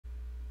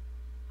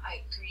Hi,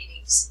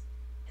 greetings.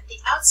 At the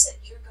outset,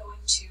 you're going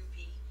to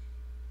be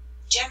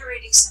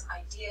generating some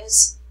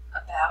ideas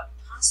about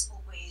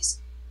possible ways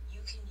you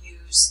can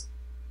use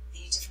the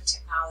different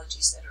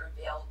technologies that are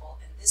available,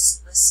 and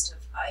this list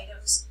of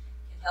items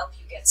can help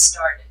you get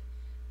started.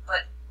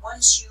 But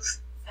once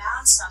you've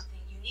found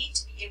something, you need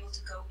to be able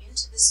to go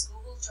into this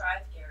Google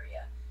Drive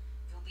area.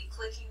 You'll be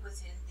clicking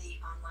within the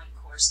online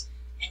course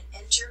and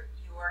enter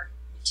your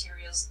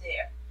materials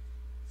there.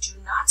 Do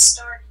not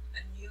start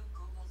a new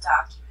Google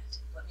document.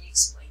 Let me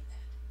explain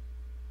that.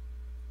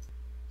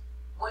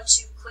 Once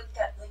you click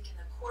that link in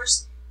the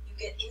course, you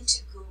get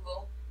into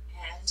Google,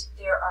 and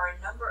there are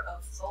a number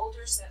of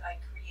folders that I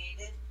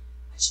created,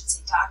 I should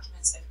say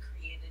documents I've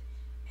created,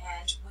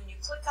 and when you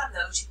click on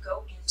those, you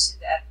go into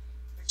that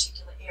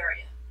particular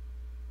area.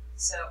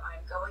 So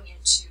I'm going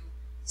into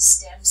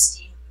STEM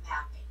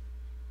mapping,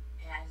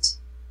 and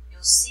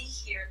you'll see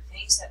here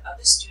things that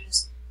other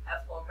students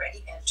have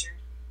already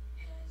entered,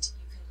 and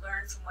you can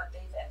learn from what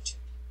they've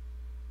entered.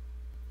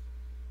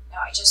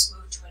 Now I just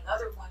moved to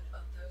another one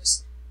of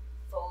those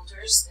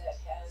folders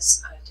that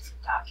has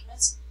different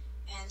documents,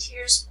 and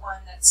here's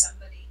one that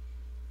somebody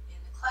in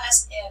the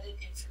class added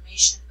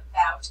information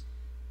about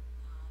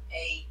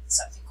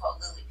something called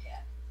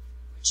LilyPad,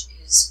 which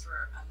is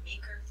for a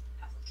Maker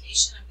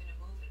application. I'm going to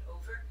move it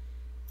over,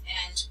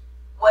 and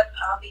what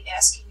I'll be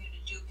asking you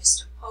to do is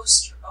to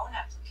post your own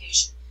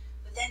application,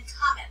 but then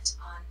comment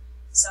on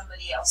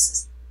somebody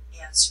else's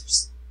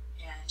answers.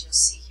 And you'll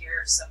see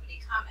here somebody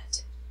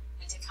commented.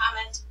 And to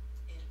comment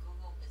in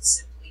Google, it's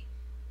simply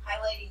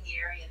highlighting the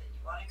area that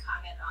you want to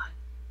comment on,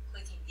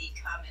 clicking the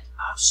comment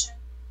option,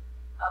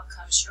 up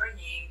comes your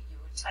name, you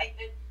would type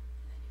it,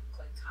 and then you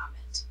click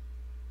comment.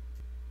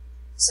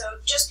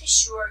 So just be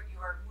sure you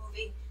are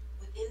moving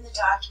within the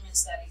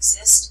documents that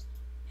exist,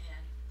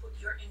 and put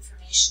your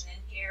information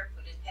in here,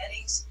 put in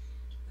headings.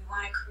 We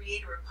want to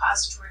create a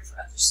repository for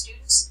other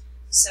students,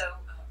 so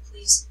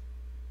please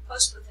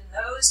post within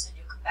those, and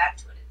you'll come back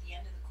to it at the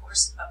end of the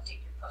course and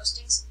update your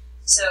postings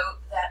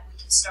so that we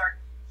can start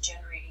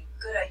generating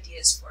good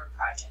ideas for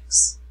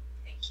projects.